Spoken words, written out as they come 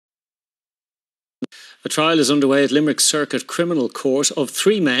A trial is underway at Limerick Circuit Criminal Court of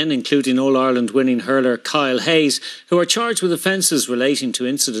 3 men, including All-Ireland winning hurler Kyle Hayes, who are charged with offences relating to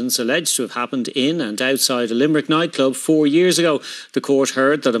incidents alleged to have happened in and outside a Limerick nightclub 4 years ago. The court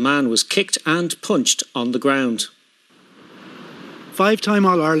heard that a man was kicked and punched on the ground. 5-time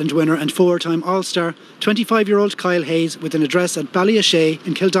All-Ireland winner and 4-time All-Star, 25-year-old Kyle Hayes, with an address at Ballyashay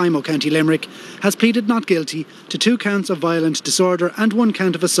in Kildimo, County Limerick, has pleaded not guilty to 2 counts of violent disorder and 1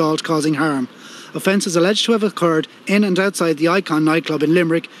 count of assault causing harm. Offences alleged to have occurred in and outside the Icon nightclub in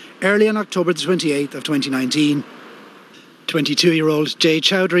Limerick early on October the 28th of 2019. 22-year-old Jay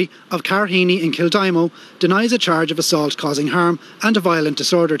Chowdhury of Carheaney in Kildimo denies a charge of assault causing harm and a violent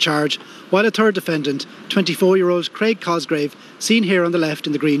disorder charge, while a third defendant, 24-year-old Craig Cosgrave, seen here on the left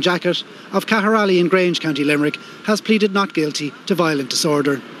in the green jacket, of Caherally in Grange, County Limerick, has pleaded not guilty to violent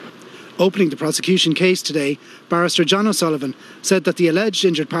disorder. Opening the prosecution case today, Barrister John O'Sullivan said that the alleged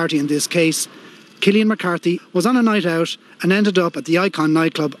injured party in this case, Cillian McCarthy, was on a night out and ended up at the Icon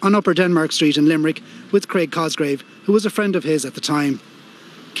nightclub on Upper Denmark Street in Limerick with Craig Cosgrave, who was a friend of his at the time.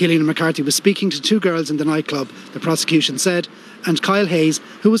 Cillian McCarthy was speaking to 2 girls in the nightclub, the prosecution said, and Kyle Hayes,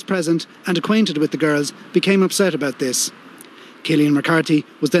 who was present and acquainted with the girls, became upset about this. Cillian McCarthy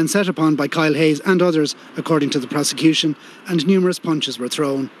was then set upon by Kyle Hayes and others, according to the prosecution, and numerous punches were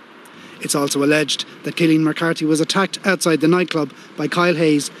thrown. It's also alleged that Cillian McCarthy was attacked outside the nightclub by Kyle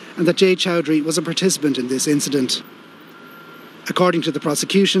Hayes and that Jay Chowdhury was a participant in this incident. According to the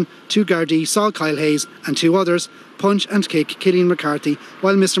prosecution, 2 Gardaí saw Kyle Hayes and 2 others punch and kick Cillian McCarthy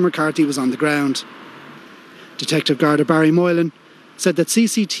while Mr McCarthy was on the ground. Detective Garda Barry Moylan said that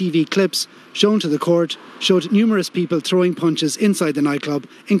CCTV clips shown to the court showed numerous people throwing punches inside the nightclub,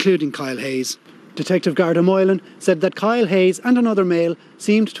 including Kyle Hayes. Detective Garda Moylan said that Kyle Hayes and another male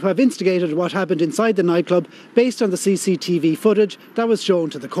seemed to have instigated what happened inside the nightclub based on the CCTV footage that was shown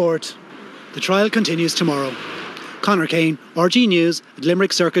to the court. The trial continues tomorrow. Conor Kane, RG News at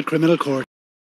Limerick Circuit Criminal Court.